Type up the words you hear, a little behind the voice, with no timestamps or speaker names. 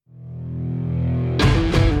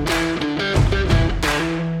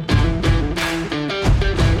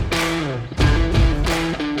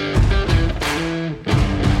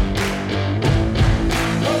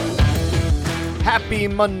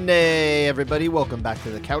Monday, everybody. Welcome back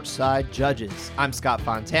to the Couchside Judges. I'm Scott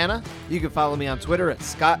Fontana. You can follow me on Twitter at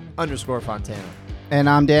Scott_Fontana. And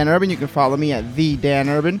I'm Dan Urban. You can follow me at The Dan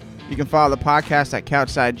Urban. You can follow the podcast at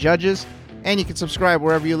Couchside Judges. And you can subscribe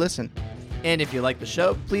wherever you listen. And if you like the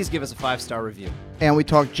show, please give us a 5-star review. And we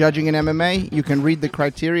talk judging in MMA. You can read the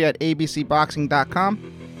criteria at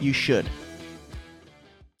abcboxing.com. You should.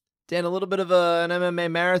 Dan, a little bit of an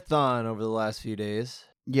MMA marathon over the last few days.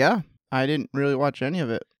 Yeah, I didn't really watch any of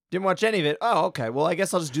it. Didn't watch any of it? Oh, okay. Well, I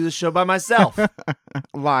guess I'll just do this show by myself.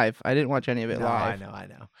 Live. I didn't watch any of it live. I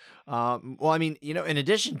know. Well, I mean, in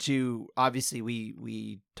addition to, obviously,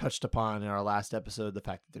 we touched upon in our last episode the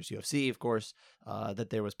fact that there's UFC, of course, that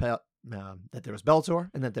there was Bellator,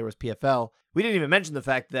 and that there was PFL. We didn't even mention the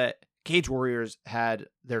fact that Cage Warriors had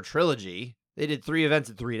their trilogy. They did 3 events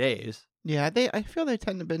in 3 days. Yeah, I feel they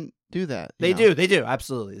tend to do that. They do,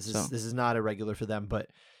 absolutely. This is not irregular for them, but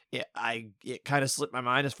it kind of slipped my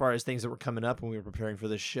mind as far as things that were coming up when we were preparing for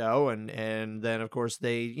this show, and then of course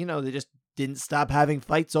they just didn't stop having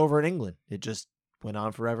fights over in England. It just went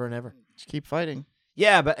on forever and ever. Just keep fighting.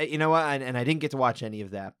 Yeah, but you know what? And I didn't get to watch any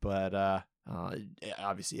of that, but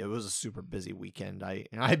obviously it was a super busy weekend.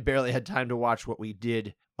 I barely had time to watch what we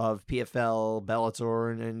did of PFL,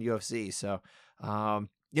 Bellator, and UFC. So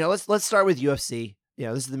let's start with UFC.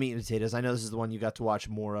 This is the meat and potatoes. I know this is the one you got to watch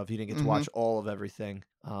more of. You didn't get to watch all of everything.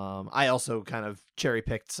 I also kind of cherry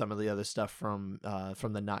picked some of the other stuff from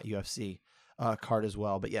the not UFC card as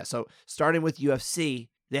well. But yeah, so starting with UFC,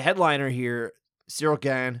 the headliner here, Ciryl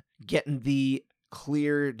Gane getting the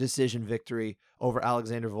clear decision victory over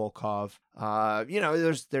Alexander Volkov.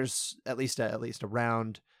 There's at least a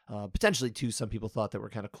round, potentially 2. Some people thought that were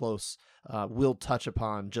kind of close. We'll touch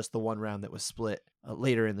upon just the one round that was split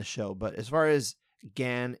later in the show. But as far as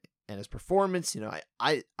Gane and his performance,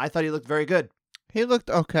 I thought he looked very good. He looked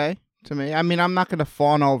okay to me. I mean, I'm not going to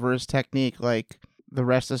fawn over his technique like the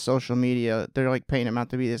rest of social media. They're like painting him out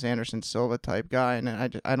to be this Anderson Silva type guy, and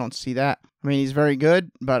I don't see that. I mean, he's very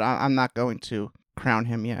good, but I'm not going to crown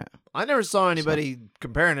him yet. I never saw anybody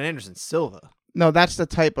comparing to Anderson Silva. No, that's the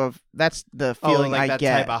feeling I that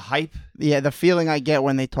get. Type of hype? Yeah, the feeling I get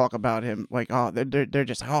when they talk about him, like, oh, they're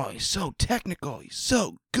just like, oh, he's so technical, he's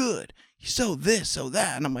so good, he's so this, so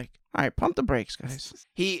that, and I'm like, all right, pump the brakes, guys.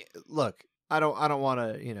 I don't want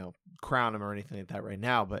to, crown him or anything like that right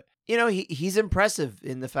now, but he's impressive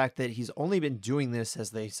in the fact that he's only been doing this,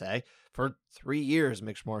 as they say, for 3 years,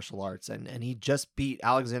 mixed martial arts, and he just beat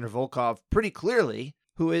Alexander Volkov pretty clearly,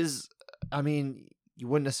 who is, I mean, you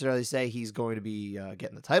wouldn't necessarily say he's going to be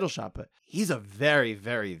getting the title shot, but he's a very,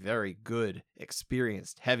 very, very good,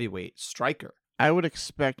 experienced heavyweight striker. I would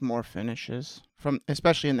expect more finishes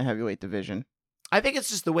especially in the heavyweight division. I think it's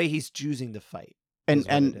just the way he's choosing to fight.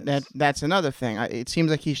 And that's another thing. It seems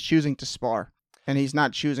like he's choosing to spar, and he's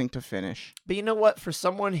not choosing to finish. But you know what? For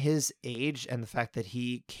someone his age, and the fact that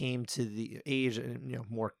he came to the age,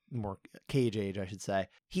 more cage age, I should say,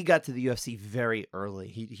 he got to the UFC very early.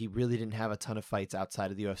 He really didn't have a ton of fights outside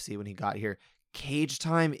of the UFC when he got here. Cage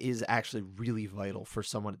time is actually really vital for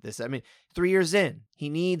someone at this. I mean, 3 years in, he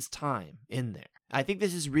needs time in there. I think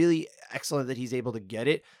this is really excellent that he's able to get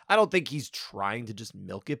it. I don't think he's trying to just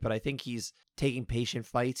milk it, but I think he's taking patient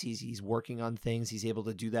fights. He's working on things. He's able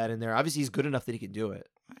to do that in there. Obviously, he's good enough that he can do it.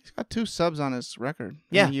 He's got 2 subs on his record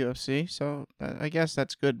in the UFC, so I guess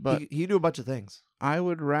that's good. But he do a bunch of things. I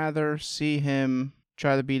would rather see him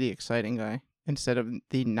try to be the exciting guy instead of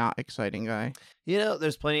the not exciting guy.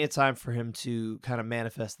 There's plenty of time for him to kind of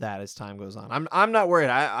manifest that as time goes on. I'm not worried.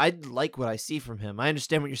 I like what I see from him. I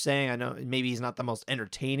understand what you're saying. I know maybe he's not the most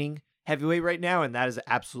entertaining heavyweight right now, and that is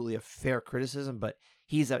absolutely a fair criticism, but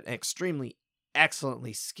he's an extremely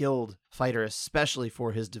excellently skilled fighter, especially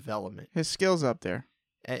for his development. His skill's up there.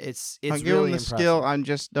 It's I'll give really him the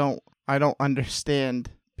impressive. skill. I don't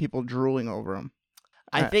understand people drooling over him.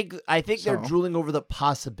 I think they're drooling over the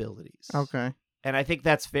possibilities. Okay. And I think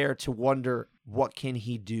that's fair to wonder what can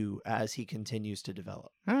he do as he continues to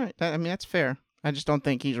develop. All right. That's fair. I just don't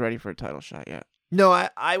think he's ready for a title shot yet. No,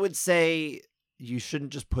 I would say you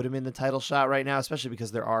shouldn't just put him in the title shot right now, especially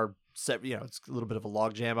because there are, it's a little bit of a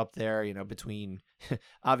logjam up there, between,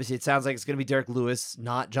 obviously it sounds like it's going to be Derek Lewis,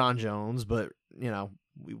 not John Jones, but,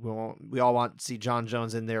 we all want to see John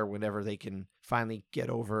Jones in there whenever they can finally get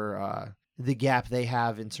over the gap they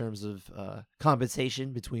have in terms of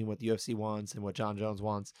compensation between what the UFC wants and what John Jones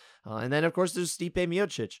wants. And then, of course, there's Stipe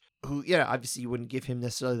Miocic, who, obviously you wouldn't give him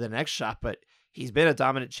necessarily the next shot, but he's been a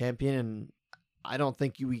dominant champion, and I don't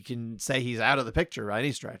think we can say he's out of the picture by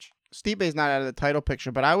any stretch. Stipe's not out of the title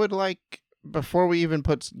picture, but I would like, before we even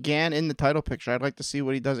put Gane in the title picture, I'd like to see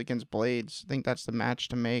what he does against Blades. I think that's the match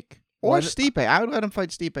to make. Or Well, Stipe. I would let him fight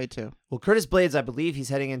Stipe too. Well, Curtis Blades, I believe he's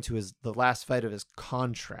heading into the last fight of his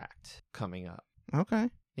contract coming up. Okay.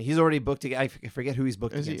 He's already booked. I forget who he's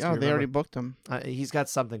booked Is he? against. Oh, they already booked him. He's got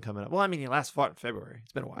something coming up. Well, I mean, he last fought in February.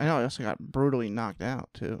 It's been a while. I know. He also got brutally knocked out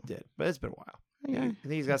too. He did, but it's been a while. Yeah. I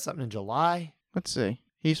think he's got something in July. Let's see.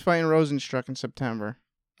 He's fighting Rosenstruck in September.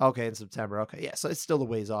 Okay, in September. Okay, yeah, so it's still a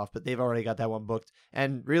ways off, but they've already got that one booked.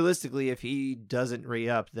 And realistically, if he doesn't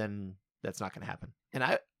re-up, then that's not going to happen.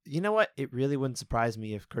 And you know what? It really wouldn't surprise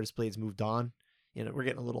me if Curtis Blades moved on. You know, we're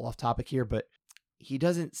getting a little off topic here, but he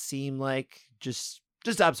doesn't seem like, just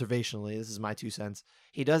observationally, this is my 2 cents,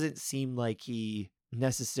 he doesn't seem like he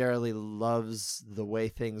necessarily loves the way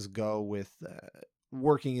things go with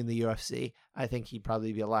working in the UFC. I think he'd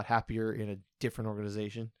probably be a lot happier in a different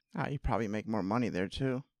organization. You'd probably make more money there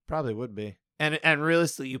too. Probably would be. And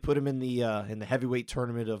realistically, you put him in the heavyweight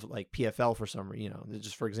tournament of like PFL for some reason,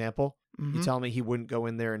 just for example. Mm-hmm. You tell me he wouldn't go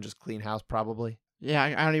in there and just clean house probably? Yeah,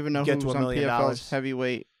 I don't even know Get who's to $1 on million. PFL's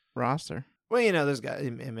heavyweight roster. Well, there's got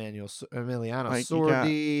Emiliano Like,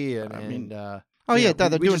 Sordi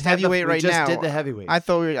they're doing heavyweight right now. We just did the heavyweight. I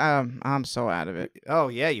thought I'm so out of it. Oh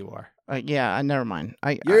yeah, you are. Never mind.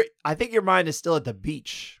 I think your mind is still at the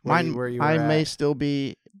beach. Where you were I may at. still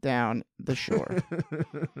be down the shore.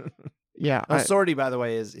 Yeah. Sordi, by the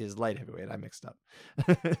way, is light heavyweight. I mixed up.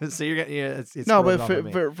 So you're getting it's no, rubbed but off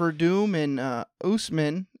on me. for Doom and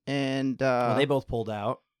Usman and Well, they both pulled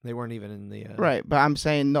out. They weren't even in the right. But I'm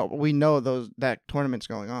saying no. We know that tournament's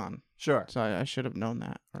going on. Sure. So I should have known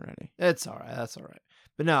that already. It's all right. That's all right.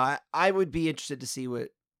 But no, I would be interested to see what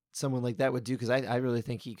someone like that would do, because I really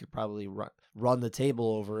think he could probably run the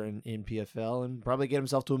table over in PFL and probably get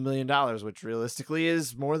himself to $1 million, which realistically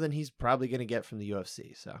is more than he's probably going to get from the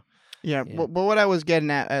UFC. So yeah. But what I was getting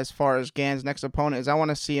at as far as Gane's next opponent is I want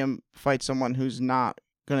to see him fight someone who's not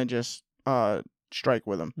going to just strike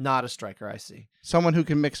with him. Not a striker, I see. Someone who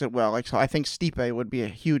can mix it well. So I think Stipe would be a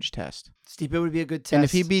huge test. Stipe would be a good test. And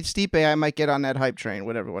if he beats Stipe, I might get on that hype train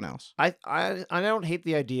with everyone else. I don't hate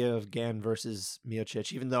the idea of Gane versus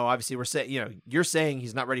Miocic, even though obviously we're saying, you're saying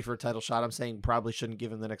he's not ready for a title shot. I'm saying probably shouldn't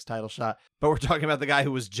give him the next title shot. But we're talking about the guy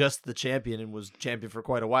who was just the champion and was champion for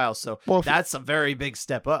quite a while. So that's a very big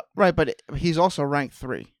step up. Right, but he's also ranked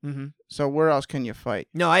 3. Mm-hmm. So where else can you fight?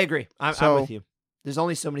 No, I agree. I'm with you. There's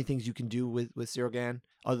only so many things you can do with Ciryl Gane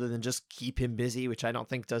other than just keep him busy, which I don't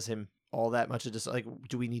think does him all that much. Just like,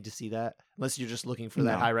 do we need to see that? Unless you're just looking for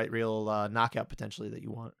that highlight reel knockout potentially that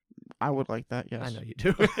you want. I would like that. Yes, I know you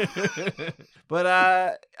do. But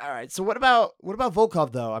all right. So what about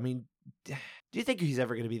Volkov though? I mean, do you think he's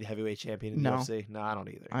ever going to be the heavyweight champion in the UFC? No, I don't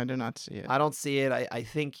either. I do not see it. I don't see it. I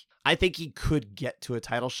think he could get to a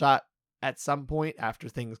title shot at some point after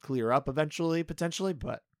things clear up eventually, potentially.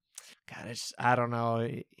 But God, I don't know.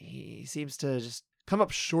 He seems to just come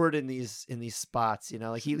up short in these spots.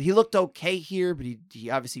 Like he looked okay here, but he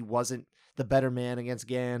obviously wasn't the better man against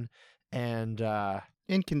Gane, and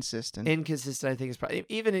inconsistent. I think is probably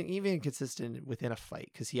even inconsistent within a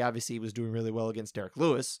fight, because he obviously was doing really well against Derek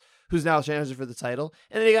Lewis, who's now challenging for the title,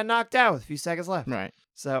 and then he got knocked out with a few seconds left. Right.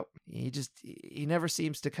 So he never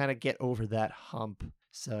seems to kind of get over that hump.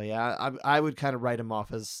 So yeah, I would kind of write him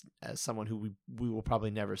off as someone who we will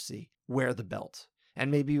probably never see wear the belt,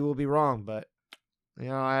 and maybe we'll be wrong, but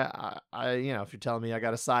I if you're telling me I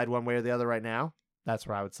got to side one way or the other right now, that's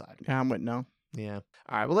where I would side. Yeah, I'm with no. Yeah.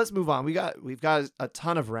 All right. Well, let's move on. We've got a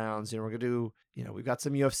ton of rounds. We're gonna do. We've got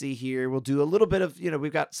some UFC here. We'll do a little bit of.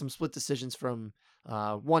 We've got some split decisions from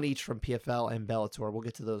one each from PFL and Bellator. We'll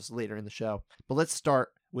get to those later in the show. But let's start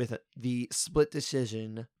with the split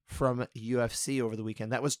decision from UFC over the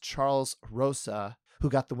weekend. That was Charles Rosa, who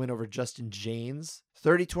got the win over Justin James,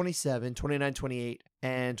 30-27, 29-28,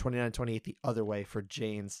 and 29-28 the other way for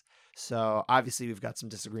James. So obviously we've got some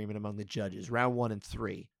disagreement among the judges. Round 1 and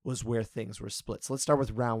 3 was where things were split. So let's start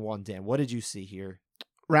with round 1, Dan. What did you see here?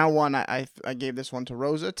 Round 1, I gave this one to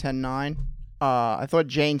Rosa, 10-9. I thought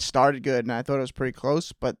James started good, and I thought it was pretty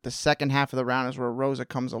close, but the second half of the round is where Rosa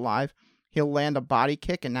comes alive. He'll land a body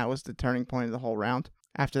kick, and that was the turning point of the whole round.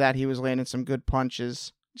 After that, he was landing some good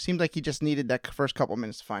punches. Seemed like he just needed that first couple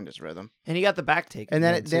minutes to find his rhythm. And he got the back take. And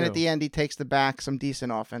then at the end, he takes the back, some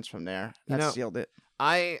decent offense from there. That sealed it.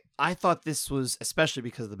 I thought this was, especially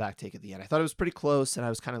because of the back take at the end, I thought it was pretty close, and I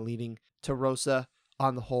was kind of leaning to Rosa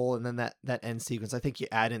on the whole. And then that end sequence, I think you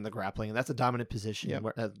add in the grappling, and that's a dominant position,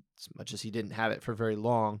 where, as much as he didn't have it for very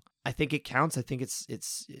long. I think it counts. I think it's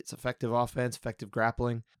effective offense, effective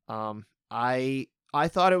grappling. I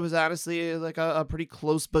thought it was honestly like a pretty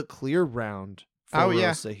close but clear round for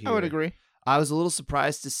Rosa here. I would agree. I was a little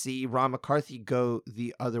surprised to see Ron McCarthy go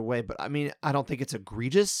the other way, but I mean, I don't think it's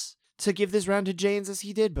egregious to give this round to Janes as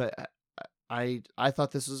he did, but I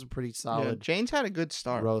thought this was a pretty solid Janes had a good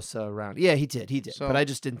start. Rosa round. Yeah, he did. So, but I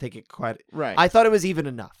just didn't think it quite. Right. I thought it was even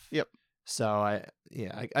enough. Yep. So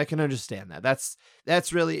I can understand that.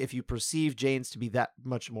 That's really, if you perceive Janes to be that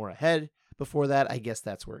much more ahead before that, I guess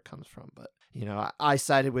that's where it comes from. But I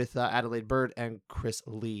sided with Adelaide Bird and Chris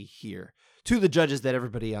Lee here, two of the judges that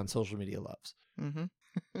everybody on social media loves. Mm-hmm.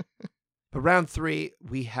 But round 3,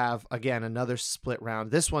 we have again another split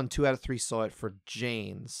round. This one, 2 out of 3 saw it for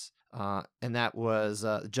Janes. And that was,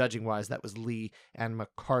 judging-wise, that was Lee and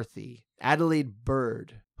McCarthy. Adelaide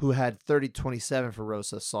Bird, who had 30-27 for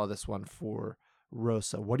Rosa, saw this one for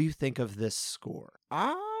Rosa. What do you think of this score?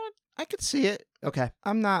 I could see it. Okay.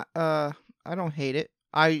 I'm not, I don't hate it.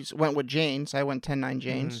 I went with Janes. I went 10-9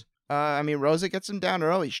 Janes. I mean, Rosa gets him down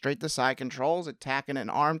early, straight to side controls, attacking an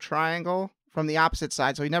arm triangle from the opposite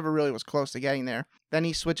side, so he never really was close to getting there. Then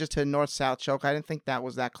he switches to north-south choke. I didn't think that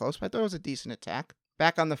was that close, but I thought it was a decent attack.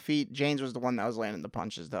 Back on the feet, Janes was the one that was landing the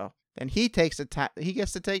punches, though. Then he gets the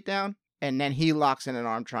takedown, and then he locks in an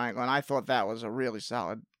arm triangle, and I thought that was a really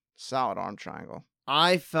solid arm triangle.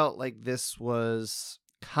 I felt like this was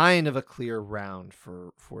kind of a clear round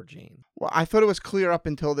for Janes. Well, I thought it was clear up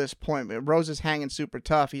until this point. But Rose is hanging super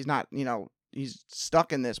tough. He's not, he's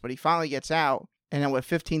stuck in this, but he finally gets out, and then with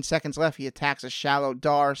 15 seconds left, he attacks a shallow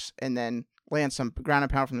darce and then lands some ground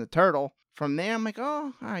and pound from the turtle. From there, I'm like,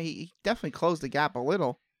 oh, all right, he definitely closed the gap a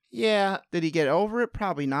little. Yeah. Did he get over it?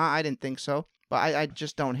 Probably not. I didn't think so. But I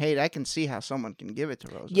just don't hate it. I can see how someone can give it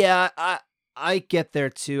to Rosa. Yeah, I get there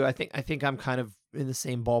too. I think I'm kind of in the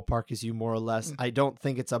same ballpark as you, more or less. I don't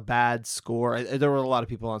think it's a bad score. There were a lot of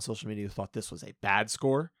people on social media who thought this was a bad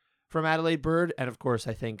score from Adelaide Bird. And of course,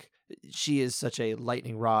 I think she is such a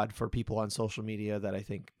lightning rod for people on social media that I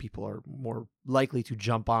think people are more likely to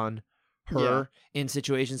jump on her in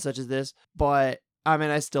situations such as this. But I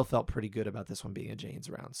mean, I still felt pretty good about this one being a Janes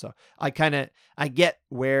round. So I get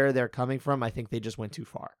where they're coming from. I think they just went too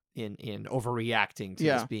far in overreacting to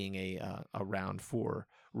this being a round for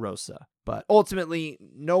Rosa. But ultimately,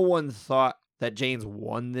 no one thought that Janes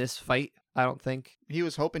won this fight. I don't think. He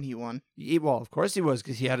was hoping he won. Well, of course he was,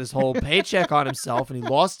 because he had his whole paycheck on himself and he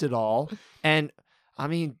lost it all. And I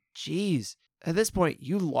mean, geez, at this point,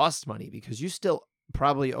 you lost money because you still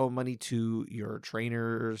probably owe money to your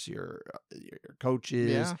trainers, your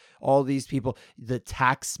coaches, all these people. The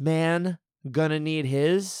tax man gonna need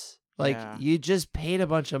his. You just paid a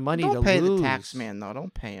bunch of money to lose. Don't pay the tax man, though.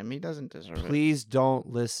 Don't pay him. He doesn't deserve it. Please don't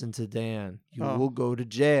listen to Dan. You will go to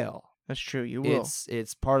jail. That's true. You will.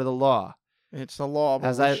 It's part of the law. It's the law, but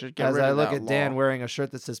as I look at Dan wearing a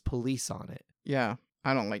shirt that says police on it. Yeah,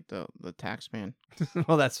 I don't like the tax man.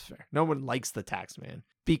 Well, that's fair. No one likes the tax man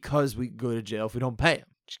because we go to jail if we don't pay him.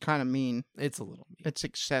 It's kind of mean. It's a little mean. It's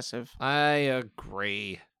excessive. I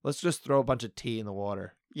agree. Let's just throw a bunch of tea in the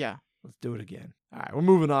water. Yeah. Let's do it again. All right, we're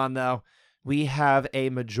moving on now. We have a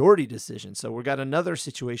majority decision. So we got another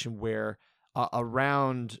situation where a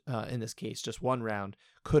round, in this case, just one round,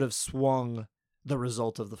 could have swung the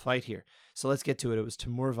result of the fight here. So let's get to it. It was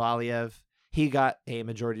Timur Valiev. He got a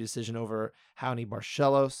majority decision over Raoni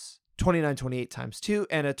Barcelos, 29-28 times 2,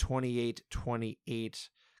 and a 28-28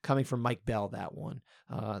 coming from Mike Bell, that one.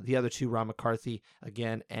 The other two, Ron McCarthy,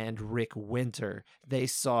 again, and Rick Winter. They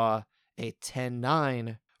saw a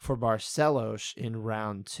 10-9 for Barcelos in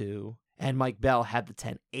round 2, and Mike Bell had the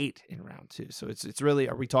 10-8 in round 2. So it's really,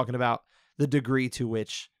 are we talking about the degree to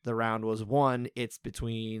which the round was won? It's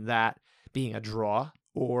between that being a draw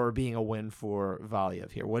or being a win for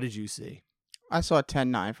Valiev here. What did you see? I saw a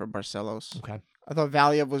 10-9 for Barcelos. Okay. I thought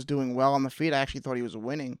Valiev was doing well on the feet. I actually thought he was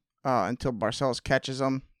winning until Barcelos catches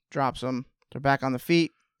him, drops him. They're back on the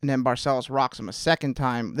feet. And then Barcelos rocks him a second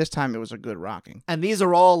time. This time it was a good rocking. And these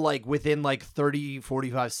are all within 30,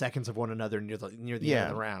 45 seconds of one another near the end of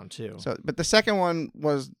the round too. So, but the second one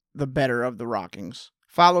was the better of the rockings.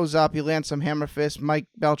 Follows up, he lands some hammer fist. Mike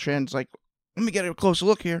Beltran's like, let me get a closer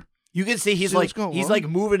look here. You can see he's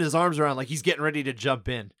moving his arms around like he's getting ready to jump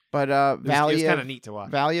in. But Valiev, it was kind of neat to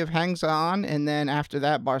watch. Valiev hangs on, and then after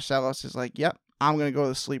that, Barcelos is like, yep, I'm going to go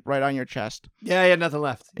to sleep right on your chest. Yeah, he had nothing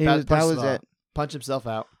left. That was it. Punch himself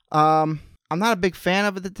out. I'm not a big fan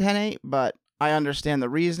of the 10-8, but I understand the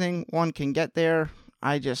reasoning. One can get there.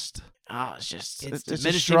 It's a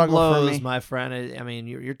struggle blows, for me, my friend. I mean,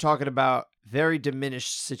 you're talking about very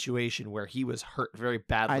diminished situation where he was hurt very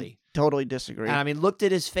badly. I totally disagree. And I mean, look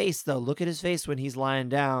at his face though. Look at his face when he's lying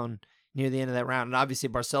down near the end of that round, and obviously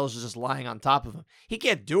Barcelos is just lying on top of him. He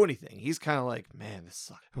can't do anything. He's kind of like, man, this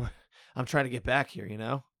sucks. I'm trying to get back here.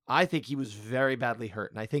 I think he was very badly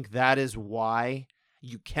hurt, and I think that is why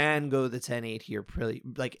you can go the 10-8 here,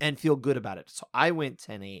 and feel good about it. So I went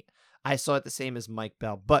 10-8. I saw it the same as Mike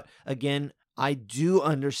Bell. But again, I do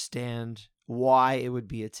understand why it would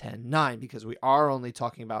be a 10-9 because we are only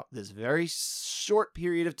talking about this very short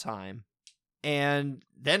period of time. And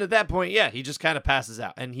then at that point, yeah, he just kind of passes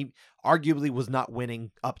out. And he arguably was not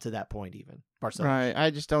winning up to that point even. Barcelona. Right.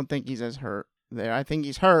 I just don't think he's as hurt there. I think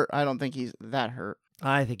he's hurt. I don't think he's that hurt.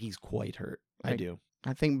 I think he's quite hurt. I do.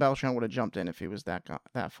 I think Beltran would have jumped in if he was that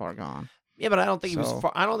far gone. Yeah, but I don't think he was.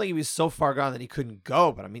 I don't think he was so far gone that he couldn't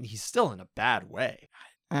go. But I mean, he's still in a bad way.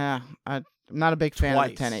 I'm not a big fan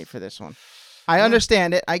of the 10-8 for this one. I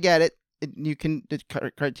understand it. I get it.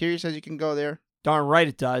 The criteria says you can go there. Darn right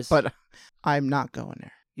it does. But I'm not going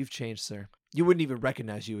there. You've changed, sir. You wouldn't even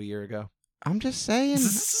recognize you a year ago. I'm just saying.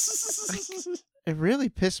 It really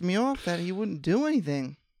pissed me off that he wouldn't do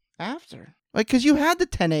anything after. Like, because you had the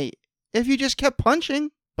 10-8 if you just kept punching,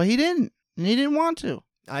 but he didn't. And he didn't want to.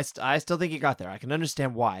 I still think he got there. I can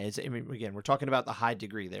understand why. I mean, again, we're talking about the high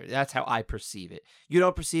degree there. That's how I perceive it. You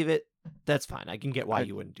don't perceive it, that's fine. I can get why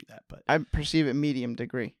you wouldn't do that. But I perceive it medium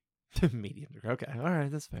degree. Medium degree. Okay. All right.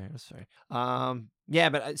 That's fair. That's fair. Yeah,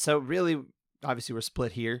 but so really, obviously, we're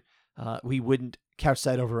split here. We wouldn't couch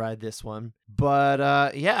side override this one.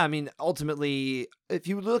 But yeah, I mean, ultimately, if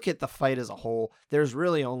you look at the fight as a whole, there's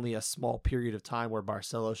really only a small period of time where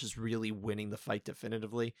Barcelos is really winning the fight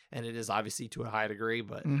definitively. And it is obviously to a high degree.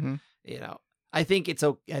 But, you know, I think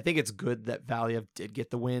it's good that Valiev did get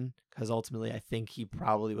the win because ultimately I think he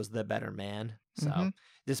probably was the better man. So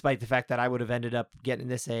despite the fact that I would have ended up getting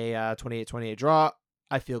this a 28-28 draw,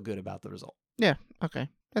 I feel good about the result. Yeah. Okay.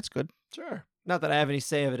 That's good. Sure. Not that I have any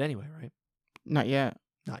say of it anyway, right? Not yet.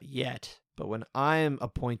 Not yet. But when I am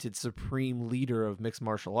appointed supreme leader of mixed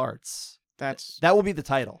martial arts, that will be the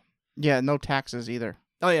title. Yeah, no taxes either.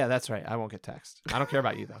 Oh, yeah, that's right. I won't get taxed. I don't care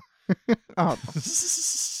about you, though. Oh.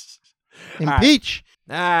 Impeach.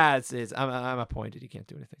 Right. I'm appointed. You can't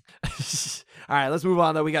do anything. All right, let's move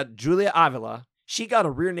on, though. We got Julia Avila. She got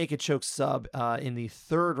a rear naked choke sub in the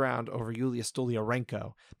third round over Yulia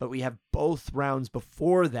Stoliarenko, but we have both rounds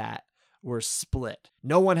before that were split.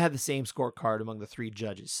 No one had the same scorecard among the three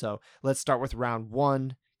judges. So let's start with round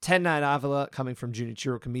 1. 10-9 Avila coming from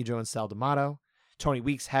Junichiro Kamijo and Sal D'Amato. Tony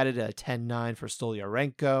Weeks had it at a 10-9 for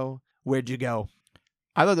Stoliarenko. Where'd you go?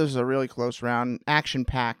 I thought this was a really close round.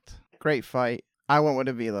 Action-packed. Great fight. I went with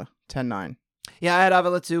Avila. 10-9. Yeah, I had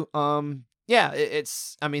Avila too. Yeah,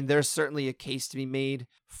 I mean, there's certainly a case to be made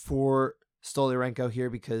for Stoliarenko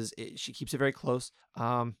here because she keeps it very close.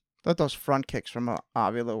 I thought those front kicks from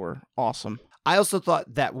Avila were awesome. I also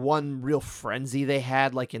thought that one real frenzy they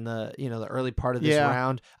had, like in the the early part of this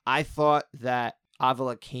round, I thought that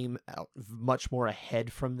Avila came out much more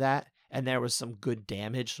ahead from that, and there was some good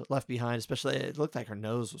damage left behind. Especially, it looked like her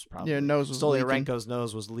nose was probably Stoliarenko's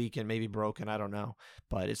nose was leaking, maybe broken. I don't know,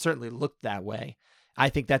 but it certainly looked that way. I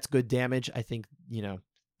think that's good damage. I think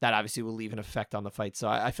that obviously will leave an effect on the fight. So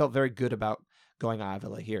I felt very good about going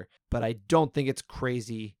Avila here, but I don't think it's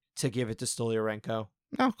crazy to give it to Stoliarenko.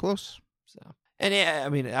 No, close. So, and I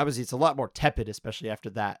mean, obviously it's a lot more tepid, especially after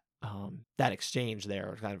that exchange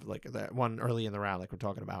there, kind of like that one early in the round, like we're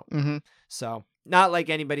talking about. So not like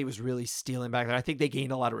anybody was really stealing back there. I think they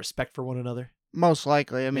gained a lot of respect for one another. Most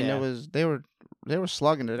likely. I mean, they were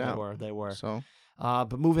slugging it out. They were. So,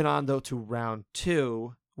 but moving on though to round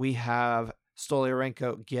 2, we have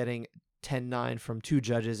Stoliarenko getting 10-9 from 2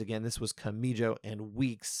 judges. Again, this was Kamijo and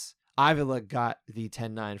Weeks. Avila got the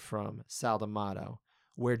 10-9 from Sal D'Amato.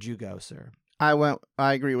 Where'd you go, sir? I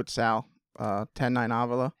agree with Sal. 10-9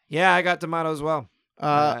 Avila. Yeah, I got D'Amato as well.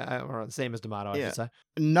 Or the same as D'Amato, I should say.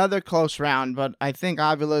 Another close round, but I think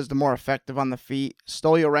Avila is the more effective on the feet.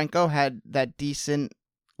 Stoliarenko had that decent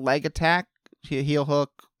leg attack, heel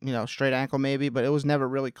hook, straight ankle maybe, but it was never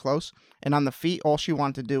really close. And on the feet, all she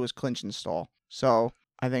wanted to do was clinch and stall. So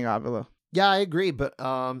I think Avila. Yeah, I agree, but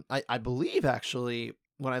I believe actually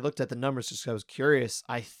when I looked at the numbers, just 'cause I was curious,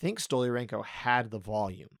 I think Stoliarenko had the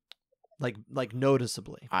volume, like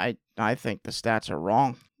noticeably. I think the stats are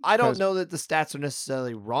wrong. I don't know that the stats are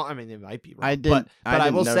necessarily wrong. I mean, they might be wrong. But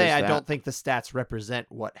I will say I don't think the stats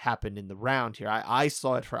represent what happened in the round here. I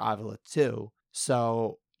saw it for Avila too.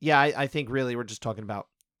 So yeah, I think really we're just talking about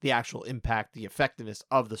the actual impact, the effectiveness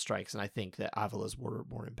of the strikes, and I think that Avila's were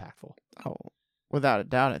more impactful. Oh, without a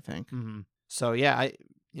doubt, I think. So yeah,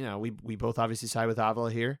 we both obviously side with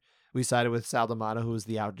Avila here. We sided with Sal D'Amato, who was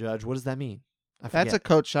the out judge. What does that mean? That's a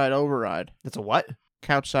coach side override. That's a what?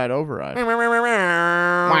 Couch side override. We're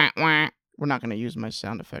not going to use my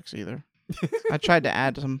sound effects either. I tried to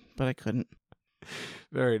add some, but I couldn't.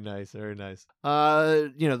 Very nice, very nice.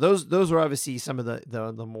 Those were obviously some of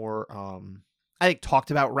the more I think,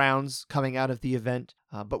 talked about rounds coming out of the event.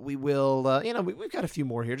 But we will, we've got a few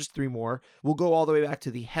more here, just 3 more. We'll go all the way back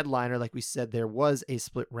to the headliner. Like we said, there was a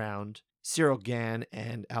split round. Ciryl Gane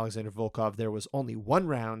and Alexander Volkov. There was only one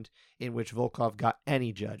round in which Volkov got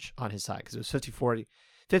any judge on his side because it was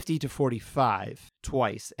 50-45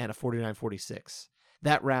 twice and a 49-46.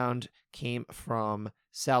 That round came from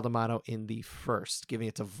Sal D'Amato in the first, giving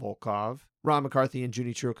it to Volkov. Ron McCarthy and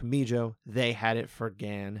Ciryl Gane, they had it for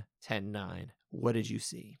Gane 10-9. What did you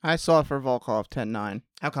see? I saw it for Volkov 10-9.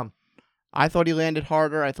 How come? I thought he landed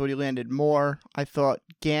harder. I thought he landed more. I thought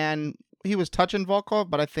Gane, he was touching Volkov,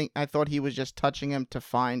 but I thought he was just touching him to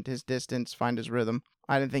find his distance, find his rhythm.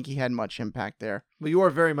 I didn't think he had much impact there. Well, you are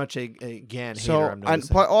very much a Gane hater, I'm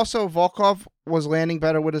noticing. But also, Volkov was landing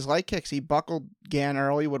better with his leg kicks. He buckled Gane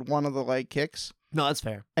early with one of the leg kicks. No, that's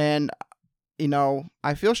fair. And,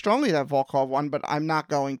 I feel strongly that Volkov won, but I'm not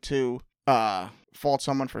going to fault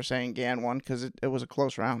someone for saying Gane won because it was a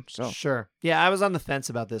close round. So Sure. Yeah, I was on the fence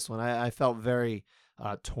about this one. I felt very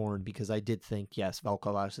torn because I did think, yes,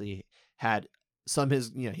 Volkov obviously had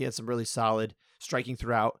he had some really solid striking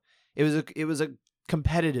throughout. It was a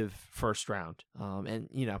competitive first round. And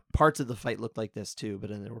parts of the fight looked like this too,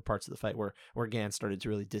 but then there were parts of the fight where Gane started to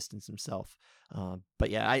really distance himself.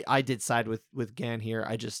 But yeah, I did side with Gane here.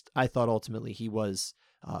 I thought ultimately he was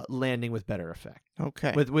landing with better effect.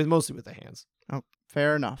 Okay. With mostly with the hands. Oh,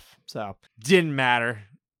 fair enough. So didn't matter.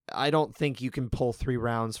 I don't think you can pull 3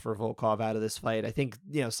 rounds for Volkov out of this fight. I think,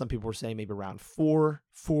 some people were saying maybe round 4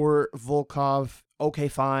 for Volkov. Okay,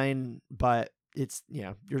 fine. But it's,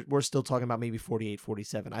 we're still talking about maybe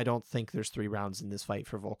 48-47. I don't think there's 3 rounds in this fight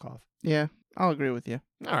for Volkov. Yeah, I'll agree with you.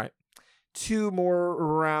 All right. 2 more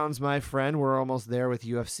rounds, my friend. We're almost there with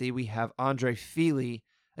UFC. We have Andre Fili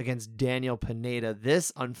against Daniel Pineda.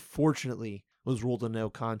 This, unfortunately, was ruled a no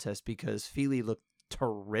contest because Fili looked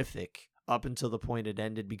terrific up until the point it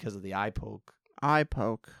ended because of the eye poke. Eye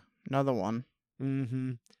poke. Another one.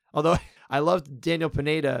 Mm-hmm. Although I loved Daniel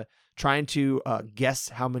Pineda trying to guess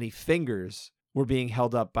how many fingers were being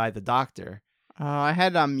held up by the doctor. I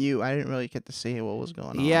had it on mute. I didn't really get to see what was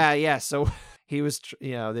going on. Yeah. So he was,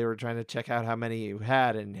 they were trying to check out how many you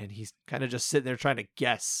had, and he's kind of just sitting there trying to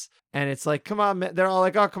guess. And it's like, come on, man. They're all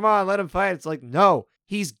like, oh, come on, let him fight. It's like, no,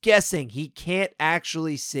 he's guessing. He can't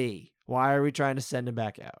actually see. Why are we trying to send him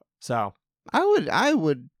back out? So I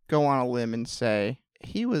would go on a limb and say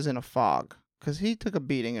he was in a fog because he took a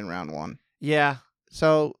beating in round 1. Yeah.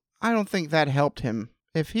 So I don't think that helped him.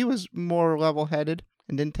 If he was more level-headed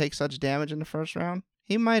and didn't take such damage in the first round,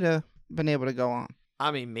 he might have been able to go on.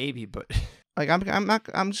 I mean, maybe, but like I'm not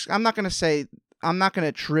going to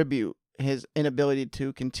attribute his inability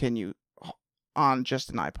to continue on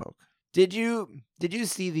just an eye poke. Did you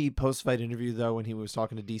see the post-fight interview though when he was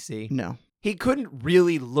talking to DC? No. He couldn't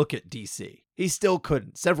really look at DC. He still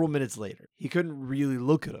couldn't. Several minutes later, he couldn't really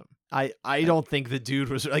look at him. I don't think the dude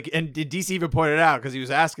was like, and DC even pointed out because he was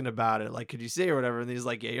asking about it, like, could you see or whatever? And he's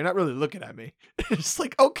like, yeah, you're not really looking at me. It's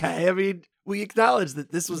like, okay. I mean, we acknowledge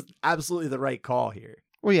that this was absolutely the right call here.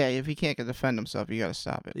 Well, yeah, if he can't defend himself, you got to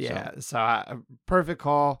stop it. Yeah, so perfect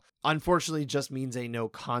call. Unfortunately, just means a no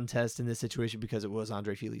contest in this situation because it was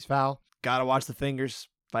Andre Fili's foul. Got to watch the fingers.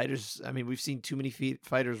 Fighters, I mean, we've seen too many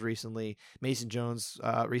fighters recently. Mason Jones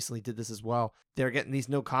recently did this as well. They're getting these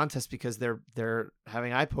no contests because they're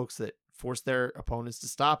having eye pokes that force their opponents to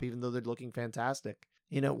stop, even though they're looking fantastic.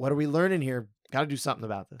 What are we learning here? Got to do something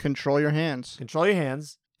about this. Control your hands. Control your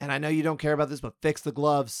hands. And I know you don't care about this, but fix the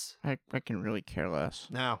gloves. I can really care less.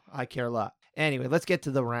 No, I care a lot. Anyway, let's get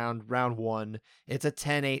to the round 1. It's a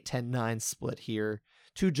 10-8, 10-9 split here.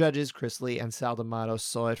 2 judges, Chris Lee and Sal D'Amato,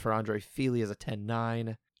 saw it for Andre Fili as a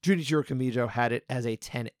 10-9. Ciryl Gane had it as a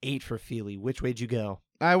 10-8 for Fili. Which way'd you go?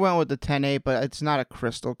 I went with the 10-8, but it's not a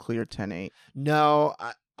crystal clear 10-8. No,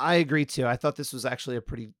 I agree too. I thought this was actually a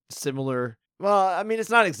pretty similar. Well, I mean, it's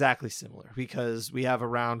not exactly similar because we have a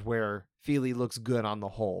round where Fili looks good on the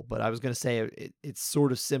whole, but I was going to say it's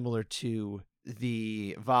sort of similar to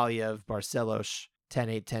the Valiev Barcelos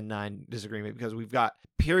 10-8, 10-9 disagreement because we've got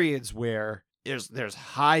periods where there's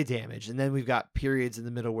high damage, and then we've got periods in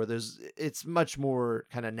the middle where it's much more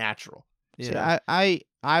kind of natural. See, I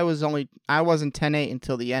wasn't 10-8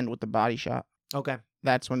 until the end with the body shot. Okay.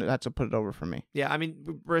 That's what put it over for me. Yeah, I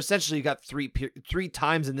mean, we're essentially got three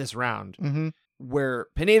times in this round mm-hmm. where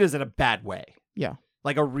Pineda's in a bad way. Yeah.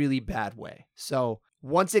 Like a really bad way. So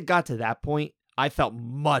once it got to that point, I felt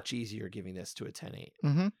much easier giving this to a 10-8.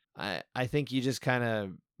 Mm-hmm. I think you just kind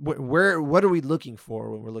of, what are we looking for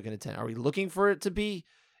when we're looking at 10? Are we looking for it to be,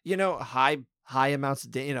 high amounts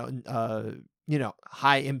of,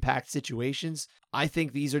 high impact situations, I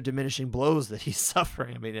think these are diminishing blows that he's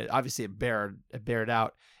suffering. I mean, obviously it bared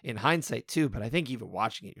out in hindsight too, but I think even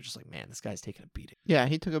watching it, you're just like, man, this guy's taking a beating. Yeah,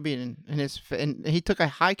 he took a beating, and he took a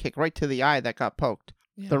high kick right to the eye that got poked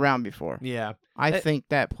the round before. Yeah. I think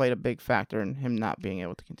that played a big factor in him not being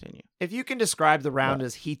able to continue. If you can describe the round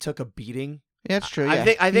as he took a beating, yeah, that's true. I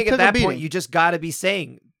think at that point you just got to be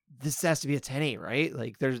saying this has to be a 10-8, right?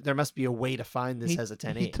 Like there must be a way to find this as a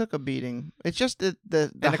 10-8. He took a beating. It's just the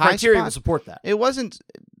and the high criteria spot, will support that. It wasn't.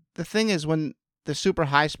 The thing is, when the super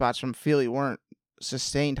high spots from Feely weren't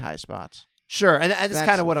sustained high spots. Sure, and that's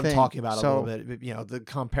kind of what I'm talking about a little bit. The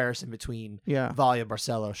comparison between Valia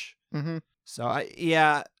Barcelos. Mm-hmm. So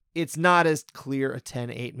it's not as clear a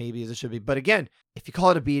 10-8 maybe as it should be. But again, if you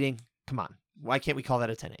call it a beating, come on, why can't we call that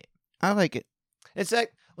a 10-8? I like it. It's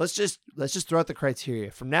like let's just throw out the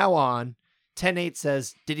criteria. From now on, 10-8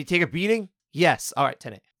 says, did he take a beating? Yes. All right,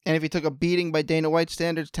 10-8. And if he took a beating by Dana White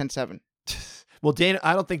standards, 10-7. Well,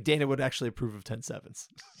 I don't think Dana would actually approve of 10-7s.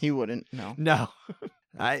 He wouldn't. No. No.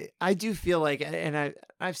 I do feel like, and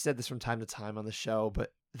I've said this from time to time on the show,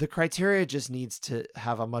 but the criteria just needs to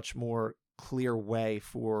have a much more clear way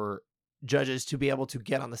for judges to be able to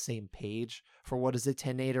get on the same page for what is a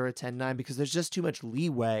 10-8 or a 10-9, because there's just too much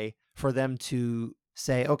leeway for them to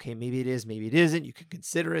say, okay, maybe it is, maybe it isn't. You can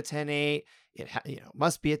consider a 10-8. It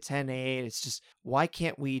must be a 10-8. It's just, why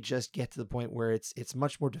can't we just get to the point where it's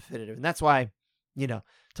much more definitive? And that's why,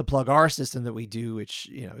 to plug our system that we do, which,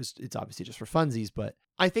 it's obviously just for funsies, but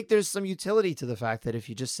I think there's some utility to the fact that if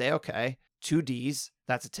you just say, okay, 2 Ds,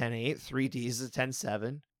 that's a 10-8, 3 Ds is a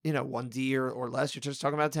 10-7, 1 D or less, you're just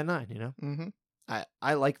talking about a 10-9, Mm-hmm.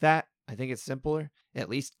 I like that. I think it's simpler. It at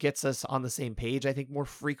least gets us on the same page, I think, more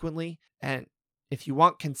frequently. And if you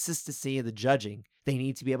want consistency in the judging, they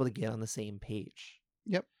need to be able to get on the same page.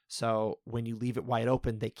 Yep. So when you leave it wide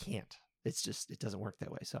open, they can't. It doesn't work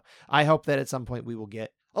that way. So I hope that at some point we will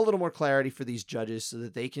get a little more clarity for these judges so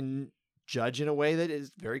that they can judge in a way that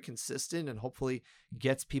is very consistent and hopefully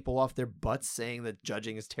gets people off their butts saying that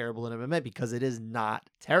judging is terrible in MMA, because it is not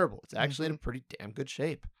terrible. It's actually in a pretty damn good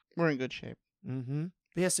shape. We're in good shape. Mm-hmm.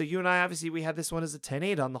 But yeah, so you and I, obviously, we had this one as a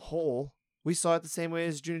 10-8 on the whole. We saw it the same way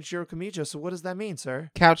as Junichiro Kamijo. So what does that mean,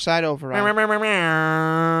 sir? Couch side override.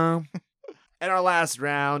 And our last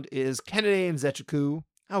round is Kennedy Nzechukwu.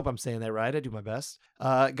 I hope I'm saying that right. I do my best.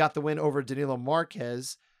 Got the win over Danilo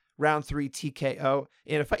Marquez, round 3 TKO,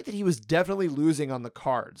 in a fight that he was definitely losing on the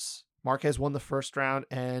cards. Marquez won the first round,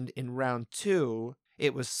 and in round 2,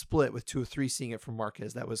 it was split with 2 of 3 seeing it for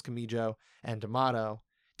Marquez. That was Kamijo and D'Amato.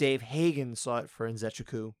 Dave Hagen saw it for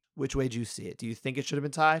Nzechukwu. Which way did you see it? Do you think it should have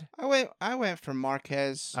been tied? I went for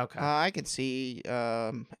Marquez. Okay. I could see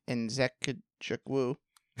Nzechukwu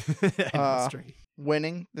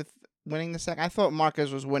winning the second. I thought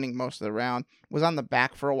Marquez was winning most of the round. Was on the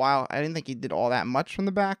back for a while. I didn't think he did all that much from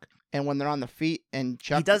the back. And when they're on the feet and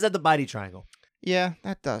Chuck, he does have the body triangle. Yeah,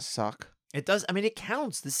 that does suck. It does. I mean, it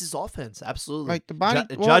counts. This is offense. Absolutely. Like the body.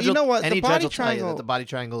 You know what? Any the body judge will triangle. tell you that the body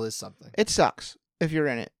triangle is something. It sucks if you're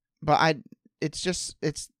in it, but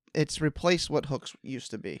it's replaced what hooks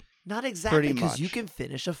used to be. Not exactly, because you can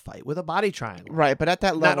finish a fight with a body triangle. Right, but at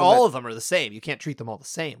that level, not all of them are the same. You can't treat them all the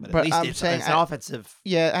same, but at least it's an offensive.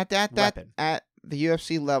 Yeah, weapon. At the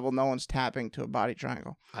UFC level, no one's tapping to a body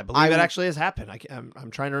triangle. I believe it actually has happened.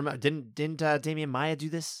 I'm trying to remember. Didn't Damian Maia do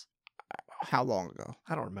this? How long ago?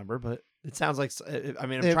 I don't remember, but it sounds like. I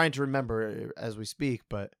mean, I'm trying to remember as we speak,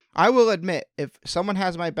 but I will admit, if someone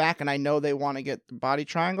has my back and I know they want to get the body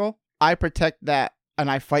triangle, I protect that. And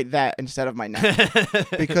I fight that instead of my neck.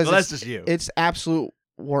 Because well, that's just you. It's absolute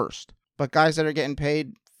worst. But guys that are getting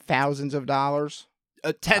paid thousands of dollars.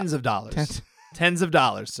 Tens of dollars. Tens of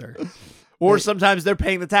dollars, sir. Or sometimes they're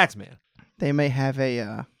paying the tax man. They may have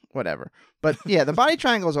a whatever. But yeah, the body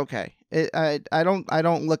triangle is okay. I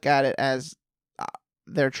don't look at it as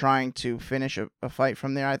they're trying to finish a fight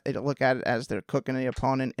from there. I look at it as they're cooking the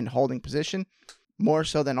opponent and holding position more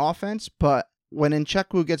so than offense. But when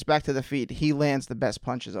Nzechukwu gets back to the feet, he lands the best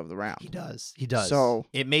punches of the round. He does. He does. So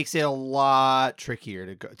it makes it a lot trickier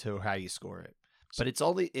to go to how you score it. But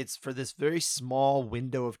it's for this very small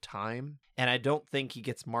window of time, and I don't think he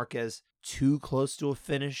gets Marquez too close to a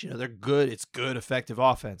finish. They're good. It's good, effective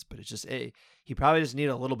offense, but it's just he probably just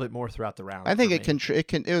needed a little bit more throughout the round. I think it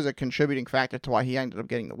was a contributing factor to why he ended up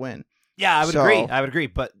getting the win. Yeah, I would agree.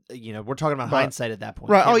 But, we're talking about hindsight at that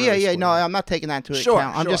point. Right. Oh, yeah. No, I'm not taking that into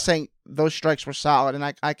account. I'm just saying those strikes were solid,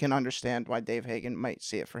 and I can understand why Dave Hagen might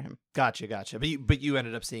see it for him. Gotcha. But you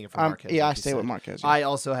ended up seeing it for Marquez. Yeah, I stay with Marquez. Yeah. I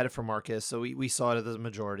also had it for Marquez, so we saw it as a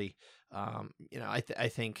majority. I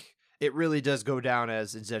think it really does go down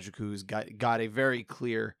as Nzechukwu got a very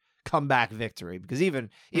clear comeback victory, because even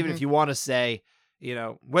if you want to say,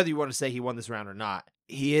 whether you want to say he won this round or not,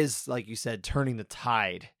 he is, like you said, turning the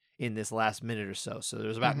tide in this last minute or so. So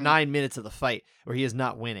there's about 9 minutes of the fight where he is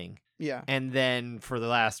not winning. Yeah. And then for the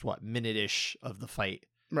last, minute-ish of the fight,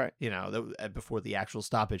 right, before the actual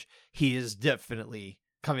stoppage, he is definitely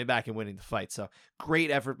coming back and winning the fight. So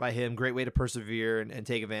great effort by him. Great way to persevere and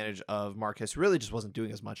take advantage of Marquez, who really just wasn't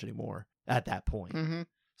doing as much anymore at that point. Mm-hmm.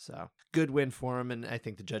 So good win for him. And I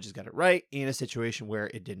think the judges got it right in a situation where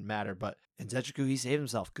it didn't matter. But in Nzechukwu, he saved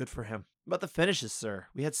himself. Good for him. But the finishes, sir,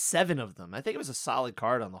 we had 7 of them. I think it was a solid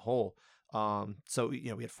card on the whole. So, we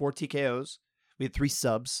had 4 TKOs. We had 3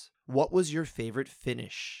 subs. What was your favorite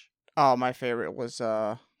finish? Oh, my favorite was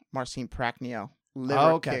Marcin Prachnio.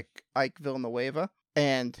 Liver kick Ike Villanueva.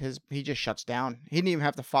 And he just shuts down. He didn't even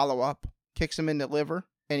have to follow up. Kicks him in the liver,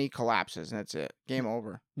 and he collapses, and that's it. Game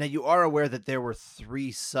over. Now, you are aware that there were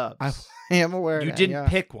 3 subs. I am aware. You didn't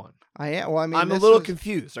pick one. I am. Well, I mean, I'm a little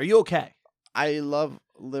confused. Are you okay? I love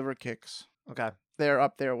liver kicks. Okay. They're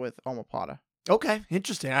up there with omoplata. Okay,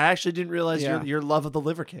 interesting. I actually didn't realize your love of the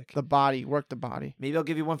liver kick. The body. Work the body. Maybe I'll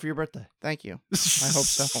give you one for your birthday. Thank you. I hope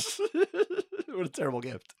so. What a terrible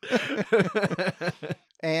gift.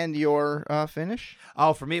 And your finish?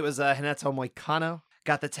 Oh, for me, it was Renato Moicano.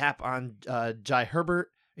 Got the tap on Jai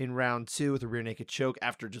Herbert in round 2 with a rear naked choke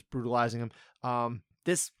after just brutalizing him.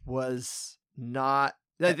 This was not...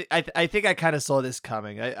 I think I kind of saw this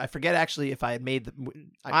coming. I forget actually if I had made the...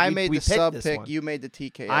 I made the sub pick. One. You made the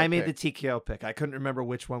TKO I made the TKO pick. I couldn't remember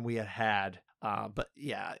which one we had. But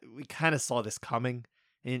yeah, we kind of saw this coming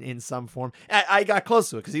in some form. I got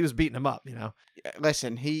close to it because he was beating him up,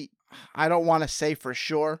 Listen, I don't want to say for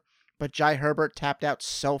sure, but Jai Herbert tapped out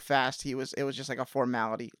so fast. It was just like a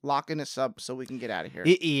formality. Lock in a sub so we can get out of here.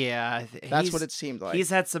 That's what it seemed like.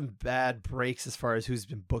 He's had some bad breaks as far as who's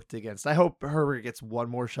been booked against. I hope Herbert gets one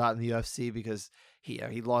more shot in the UFC because he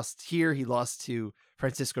lost here. He lost to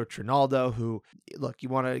Francisco Trinaldo, who, look, you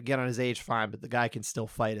want to get on his age, fine, but the guy can still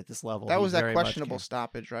fight at this level. That was that questionable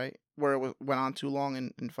stoppage, right? Where it went on too long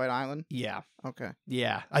in Fight Island? Yeah. Okay.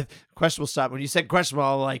 Yeah. Questionable stop. When you said questionable,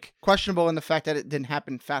 I'm like... Questionable in the fact that it didn't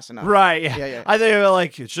happen fast enough. Right, yeah. Yeah. I think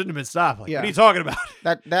like, it shouldn't have been stopped. Like, what are you talking about?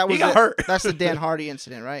 That was he got hurt. That's the Dan Hardy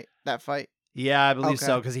incident, right? That fight? Yeah, I believe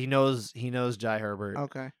so, because he knows Jai Herbert.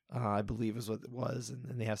 Okay. I believe is what it was,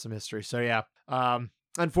 and they have some history. So, yeah.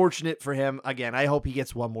 Unfortunate for him. Again, I hope he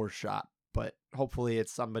gets one more shot, but hopefully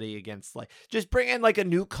it's somebody against, just bring in a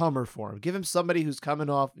newcomer for him. Give him somebody who's coming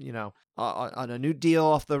off, on a new deal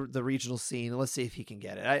off the regional scene. Let's see if he can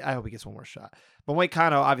get it. I hope he gets one more shot. But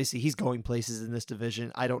Moicano, obviously, he's going places in this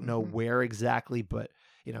division. I don't know where exactly, but,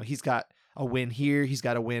 he's got a win here. He's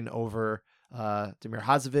got a win over Damir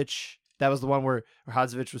Hadzovic. That was the one where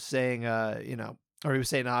Hadzovic was saying, or he was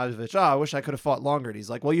saying to Hadzovic, I wish I could have fought longer. And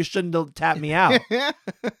he's like, well, you shouldn't have tapped me out.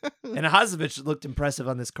 And Hadzovic looked impressive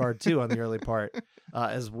on this card, too, on the early part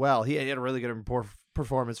as well. He had a really good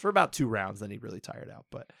performance for about 2 rounds. Then he really tired out.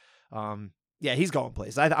 But, yeah, he's going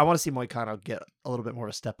places. I want to see Moicano get a little bit more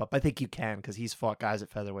of a step up. I think you can because he's fought guys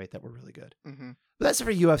at featherweight that were really good. Mm-hmm. But that's it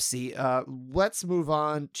for UFC. Let's move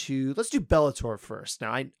on let's do Bellator first.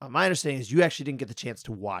 Now, my understanding is you actually didn't get the chance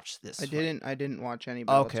to watch this. I didn't watch any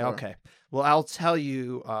Bellator. Okay. Well, I'll tell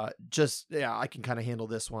you, I can kind of handle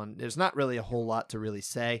this one. There's not really a whole lot to really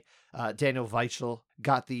say. Daniel Weichel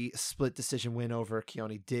got the split decision win over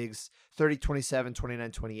Keone Diggs, 30-27,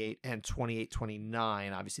 29-28, and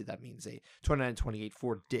 28-29. Obviously, that means a 29-28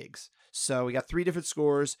 for Diggs. So we got 3 different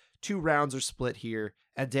scores. 2 rounds are split here.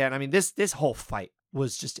 And Dan, this whole fight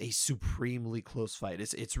was just a supremely close fight.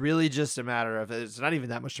 It's really just a matter of, it's not even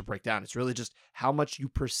that much to break down. It's really just how much you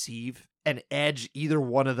perceive an edge either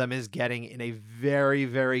one of them is getting in a very,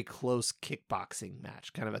 very close kickboxing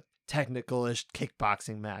match, kind of a technical-ish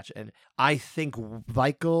kickboxing match. And I think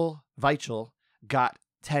Weichel got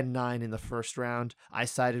 10-9 in the first round. I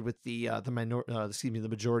sided with the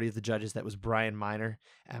majority of the judges. That was Brian Miner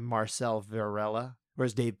and Marcel Varela.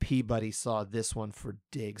 Whereas Dave Peabody saw this one for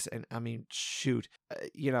Diggs. And shoot,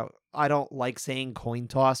 I don't like saying coin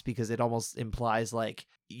toss because it almost implies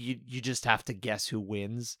you just have to guess who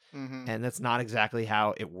wins. Mm-hmm. And that's not exactly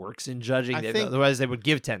how it works in judging. Otherwise they would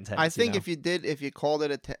give 10-10. I think if you called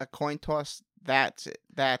it a coin toss, that's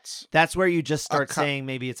where you just start saying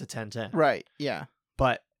maybe it's a 10-10. Right. Yeah.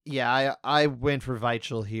 But yeah, I went for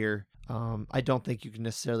Weichel here. I don't think you can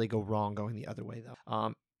necessarily go wrong going the other way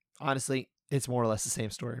though. Honestly, it's more or less the same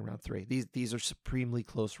story in round 3. These are supremely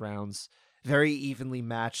close rounds, very evenly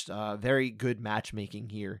matched, very good matchmaking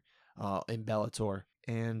here in Bellator.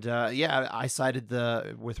 And I sided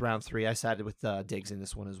with round 3. I sided with Diggs in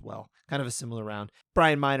this one as well. Kind of a similar round.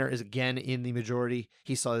 Brian Miner is again in the majority.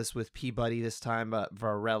 He saw this with Peabody this time, but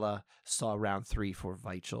Varela saw round 3 for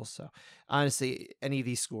Weichel. So honestly, any of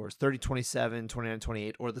these scores, 30-27,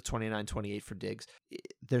 29-28, or the 29-28 for Diggs,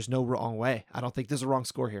 there's no wrong way. I don't think there's a wrong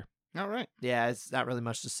score here. All right. Yeah, it's not really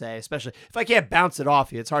much to say, especially if I can't bounce it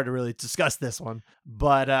off you. It's hard to really discuss this one.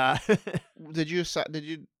 But Did you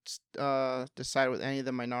decide with any of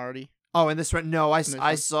the minority? oh, in this one, no, I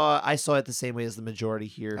saw it the same way as the majority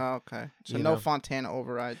here. Oh, okay, so no Fontana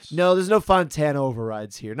overrides. No, there's no Fontana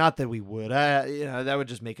overrides here. Not that we would. That would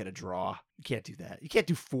just make it a draw. You can't do that. You can't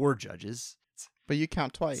do 4 judges. But you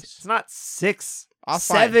count twice. It's not 6, I'll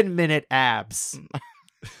 7-minute abs.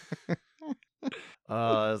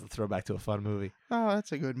 That's a throwback to a fun movie. Oh,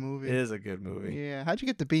 that's a good movie. It is a good movie. Yeah. How'd you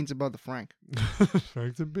get the beans above the Frank?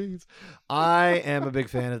 Franks and beans. I am a big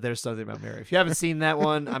fan of There's Something About Mary. If you haven't seen that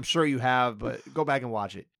one, I'm sure you have, but go back and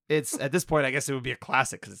watch it. It's at this point, I guess it would be a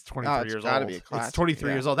classic because it's 23 years old. It's gotta be a classic. It's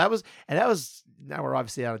 23 years old. That was now we're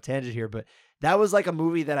obviously on a tangent here, but that was like a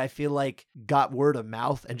movie that I feel like got word of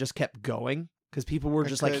mouth and just kept going. Because people were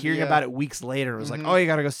just like hearing about it weeks later. It was like, oh, you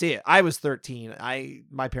got to go see it. I was 13.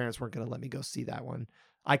 My parents weren't going to let me go see that one.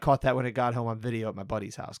 I caught that when it got home on video at my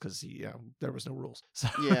buddy's house because there was no rules. So.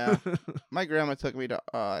 Yeah. My grandma took me to,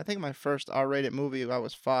 I think my first R-rated movie, I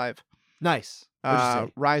was 5. Nice.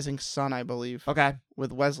 Rising Sun, I believe. Okay.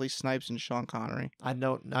 With Wesley Snipes and Sean Connery. I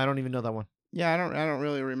don't even know that one. Yeah, I don't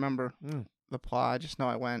really remember the plot. I just know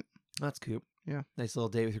I went. That's cute. Yeah. Nice little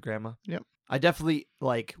day with your grandma. Yep. I definitely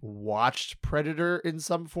watched Predator in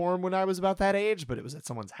some form when I was about that age, but it was at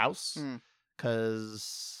someone's house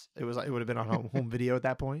because it would have been on home video at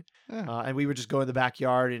that point. Yeah. And we would just go in the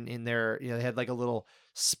backyard and in there, they had like a little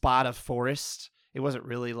spot of forest. It wasn't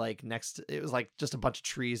really like it was like just a bunch of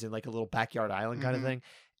trees and like a little backyard island kind of thing.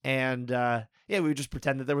 And we would just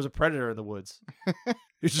pretend that there was a predator in the woods.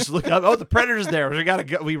 You just look up, oh, the predator's there. We gotta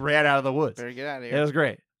go. We ran out of the woods. Better get out of here. It was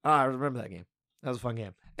great. I remember that game. That was a fun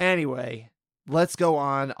game. Anyway, let's go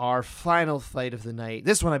on our final fight of the night.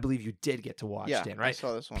 This one I believe you did get to watch, Dan, right? I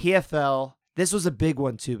saw this one. PFL. This was a big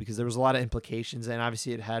one too because there was a lot of implications, and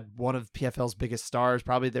obviously it had one of PFL's biggest stars,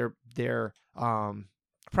 probably their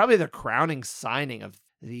crowning signing of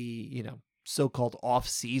the so-called off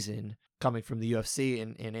season coming from the UFC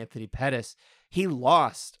in Anthony Pettis. He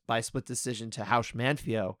lost by split decision to Hausch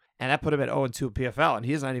Manfio, and that put him at 0-2 at PFL, and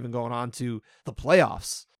he's not even going on to the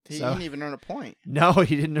playoffs. He didn't even earn a point. No,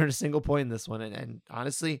 he didn't earn a single point in this one. And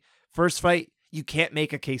honestly, first fight, you can't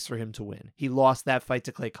make a case for him to win. He lost that fight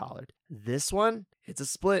to Clay Collard. This one, it's a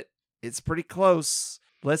split. It's pretty close.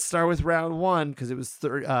 Let's start with round 1 because it was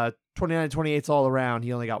 29-28 all around.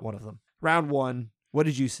 He only got one of them. Round 1, what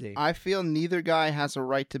did you see? I feel neither guy has a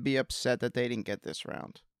right to be upset that they didn't get this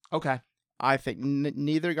round. Okay. I think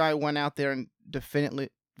neither guy went out there and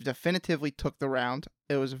definitively took the round.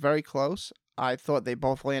 It was very close. I thought they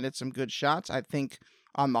both landed some good shots. I think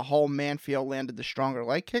on the whole, Manfield landed the stronger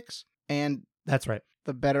leg kicks and that's right,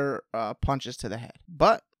 the better punches to the head.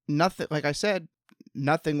 But nothing, like I said,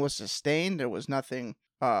 nothing was sustained. There was nothing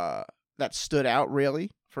that stood out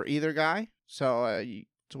really for either guy. So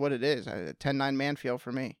it's what it is. 10-9 Manfield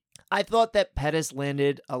for me. I thought that Pettis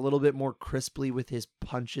landed a little bit more crisply with his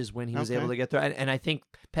punches when he was able to get there. And I think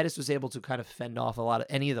Pettis was able to kind of fend off a lot of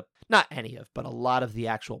but a lot of the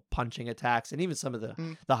actual punching attacks and even some of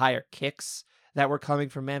the higher kicks that were coming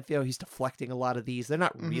from Manfio. He's deflecting a lot of these. They're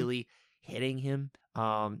not really hitting him.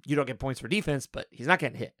 You don't get points for defense, but he's not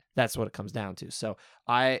getting hit. That's what it comes down to. So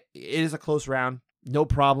it is a close round. No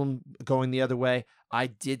problem going the other way. I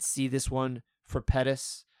did see this one for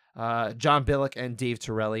Pettis. John Billick and Dave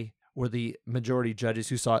Torelli were the majority judges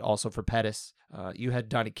who saw it also for Pettis. You had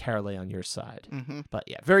Donnie Carley on your side. But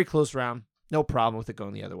yeah, very close round. No problem with it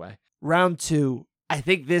going the other way. Round 2, I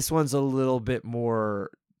think this one's a little bit more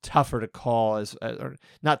tougher to call, or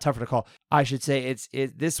not tougher to call. I should say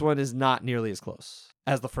this one is not nearly as close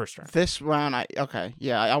as the first round. This round, I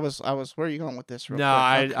was. Where are you going with this? No,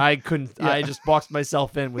 I couldn't. Yeah. I just boxed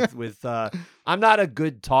myself in with. I'm not a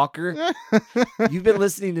good talker. You've been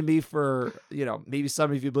listening to me for maybe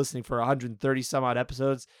some of you have been listening for 130 some odd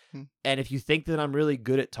episodes, and if you think that I'm really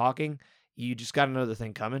good at talking, you just got another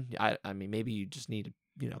thing coming. I mean, maybe you just need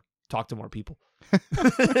to talk to more people.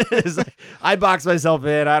 I box myself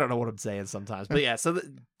in. I don't know what I'm saying sometimes, but yeah. So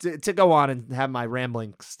to go on and have my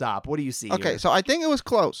rambling stop, what do you see? Okay, here? so I think it was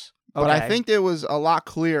close, but I think it was a lot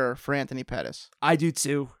clearer for Anthony Pettis. I do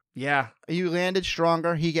too. Yeah, he landed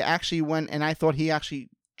stronger. He actually went, and I thought he actually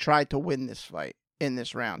tried to win this fight in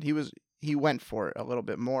this round. he went for it a little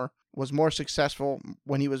bit more, was more successful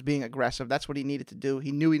when he was being aggressive. That's what he needed to do.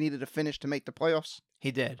 He knew he needed to finish to make the playoffs.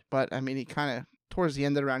 He did. But, I mean, he kind of, towards the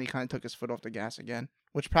end of the round, he kind of took his foot off the gas again,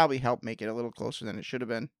 which probably helped make it a little closer than it should have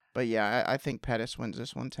been. But, yeah, I think Pettis wins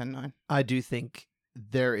this one 10-9. I do think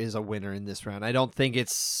there is a winner in this round. I don't think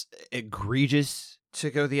it's egregious to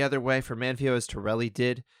go the other way for Manfio as Torelli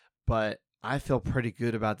did, but I feel pretty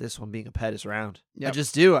good about this one being a Pettis round. Yep. I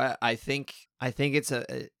just do. I think it's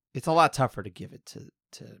a lot tougher to give it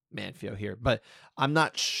to Manfio here, but I'm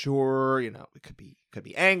not sure. It could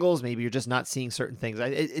be angles. Maybe you're just not seeing certain things.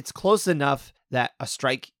 It's close enough that a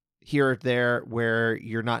strike here or there where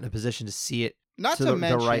you're not in a position to see it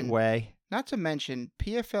the right way. Not to mention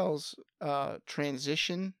PFL's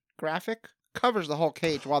transition graphic covers the whole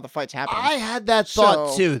cage while the fight's happening. I had that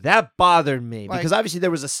thought too. That bothered me because obviously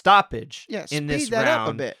there was a stoppage in this that round up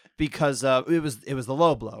a bit. because it was the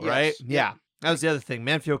low blow, Yes. right? Yeah. That was the other thing.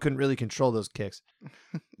 Manfio couldn't really control those kicks.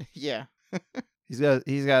 Yeah. He's got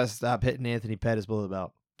to stop hitting Anthony Pettis below the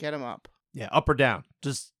belt. Get him up. Yeah, up or down,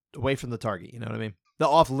 just away from the target. You know what I mean? The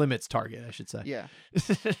off limits target, I should say. Yeah.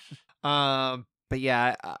 But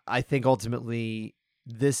yeah, I think ultimately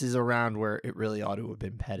this is a round where it really ought to have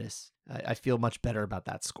been Pettis. I feel much better about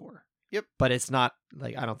that score. Yep. But it's not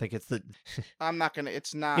I don't think it's the. I'm not gonna.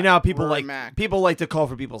 It's not. You know, people Rory like Mac. people like to call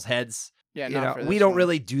for people's heads. Yeah. We don't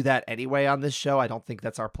really do that anyway on this show. I don't think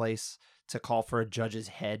that's our place to call for a judge's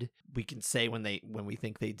head. We can say when we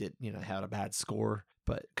think they did, had a bad score,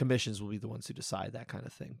 but commissions will be the ones who decide that kind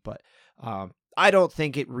of thing. But I don't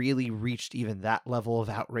think it really reached even that level of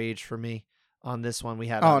outrage for me on this one. We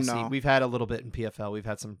had we've had a little bit in PFL. We've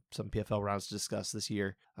had some PFL rounds to discuss this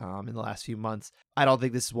year in the last few months. I don't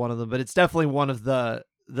think this is one of them, but it's definitely one of the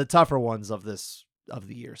tougher ones of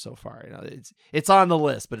the year so far. It's on the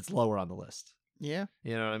list, but it's lower on the list. Yeah.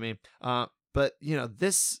 You know what I mean? But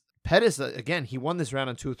this Pettis, again, he won this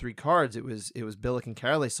round on 2 or 3 cards. It was Billick and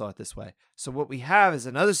Carley saw it this way. So what we have is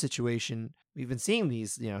another situation. We've been seeing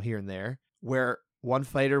these, here and there, where one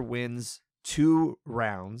fighter wins 2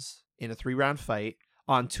 rounds in a 3-round fight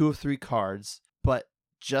on 2 of 3 cards, but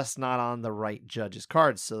just not on the right judge's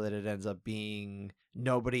cards, so that it ends up being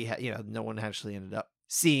no one actually ended up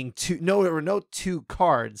seeing 2. No, there were no 2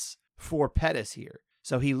 cards for Pettis here.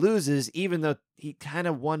 So he loses, even though he kind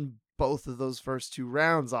of won both of those first 2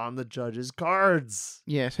 rounds on the judge's cards.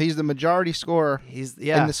 Yes, he's the majority scorer in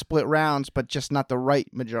the split rounds, but just not the right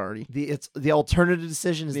majority. It's the alternative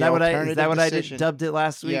decision. Is that what I dubbed it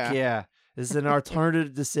last week? Yeah. This is an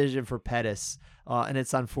alternative decision for Pettis, and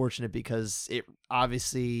it's unfortunate because it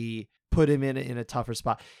obviously put him in a tougher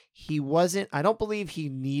spot. I don't believe he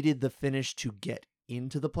needed the finish to get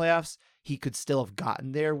into the playoffs. He could still have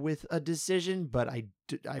gotten there with a decision, but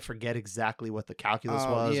I forget exactly what the calculus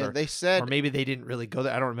was. Yeah, they said, or maybe they didn't really go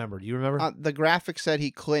there. I don't remember. Do you remember? The graphic said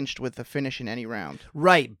he clinched with the finish in any round.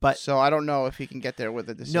 Right, but so I don't know if he can get there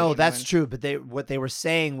with a decision. No, that's true. But what they were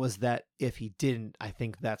saying was that if he didn't, I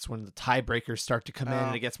think that's when the tiebreakers start to come in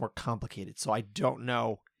and it gets more complicated. So I don't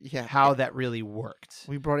know how that really worked.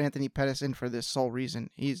 We brought Anthony Pettis in for this sole reason.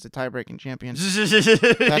 He's the tie-breaking champion.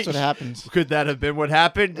 That's what happens. Could that have been what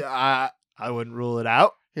happened? I wouldn't rule it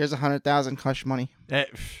out. Here's 100,000 hush money.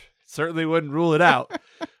 Certainly wouldn't rule it out.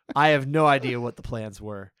 I have no idea what the plans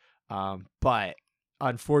were. But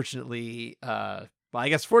unfortunately, I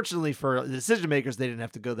guess fortunately for the decision makers, they didn't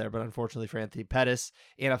have to go there. But unfortunately for Anthony Pettis,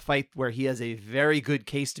 in a fight where he has a very good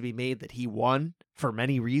case to be made that he won for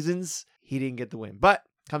many reasons, he didn't get the win. But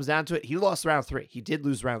comes down to it, he lost round 3. He did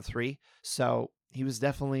lose round 3. So he was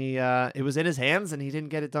definitely, it was in his hands and he didn't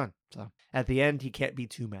get it done. So at the end, he can't be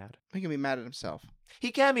too mad. He can be mad at himself.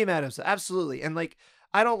 He can be mad at himself. Absolutely. And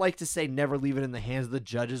I don't like to say never leave it in the hands of the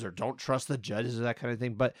judges or don't trust the judges or that kind of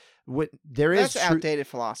thing. But that's outdated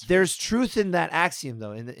philosophy. There's truth in that axiom,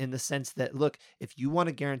 though, in the sense that, look, if you want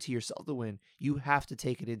to guarantee yourself the win, you have to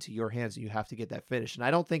take it into your hands and you have to get that finish. And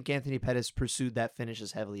I don't think Anthony Pettis pursued that finish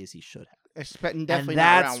as heavily as he should have. Definitely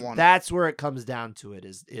not round 1. That's where it comes down to it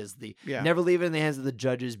is the never leave it in the hands of the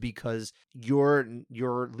judges, because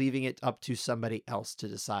you're leaving it up to somebody else to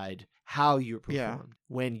decide how you perform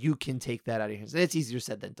when you can take that out of your hands. And it's easier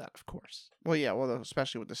said than done, of course. Well,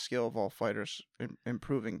 especially with the skill of all fighters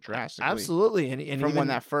improving drastically. Absolutely. And from even when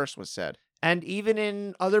that first was said. And even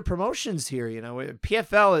in other promotions here,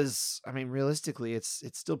 PFL is, realistically, it's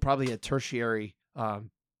still probably a tertiary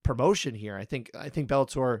promotion here. I think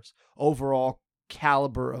Bellator's overall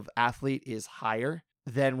caliber of athlete is higher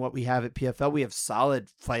than what we have at PFL. We have solid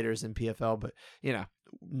fighters in PFL, but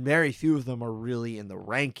very few of them are really in the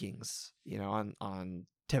rankings, on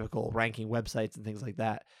typical ranking websites and things like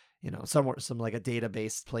that. Some like a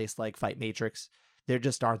database place like Fight Matrix. There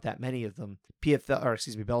just aren't that many of them.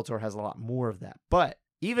 Bellator has a lot more of that. But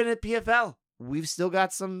even at PFL, we've still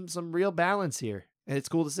got some real balance here, and it's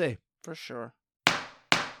cool to see. For sure. All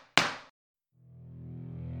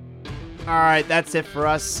right, that's it for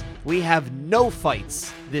us. We have no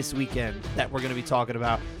fights this weekend that we're going to be talking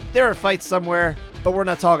about. There are fights somewhere, but we're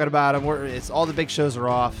not talking about them. It's all the big shows are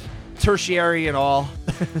off, tertiary and all.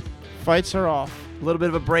 Fights are off. A little bit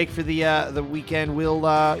of a break for the weekend. We'll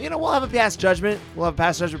have a past judgment. We'll have a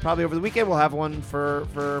past judgment probably over the weekend. We'll have one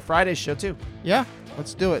for Friday's show too. Yeah,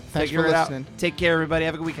 let's do it. Thanks Figure for it listening. out. Take care, everybody.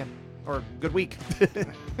 Have a good weekend or good week.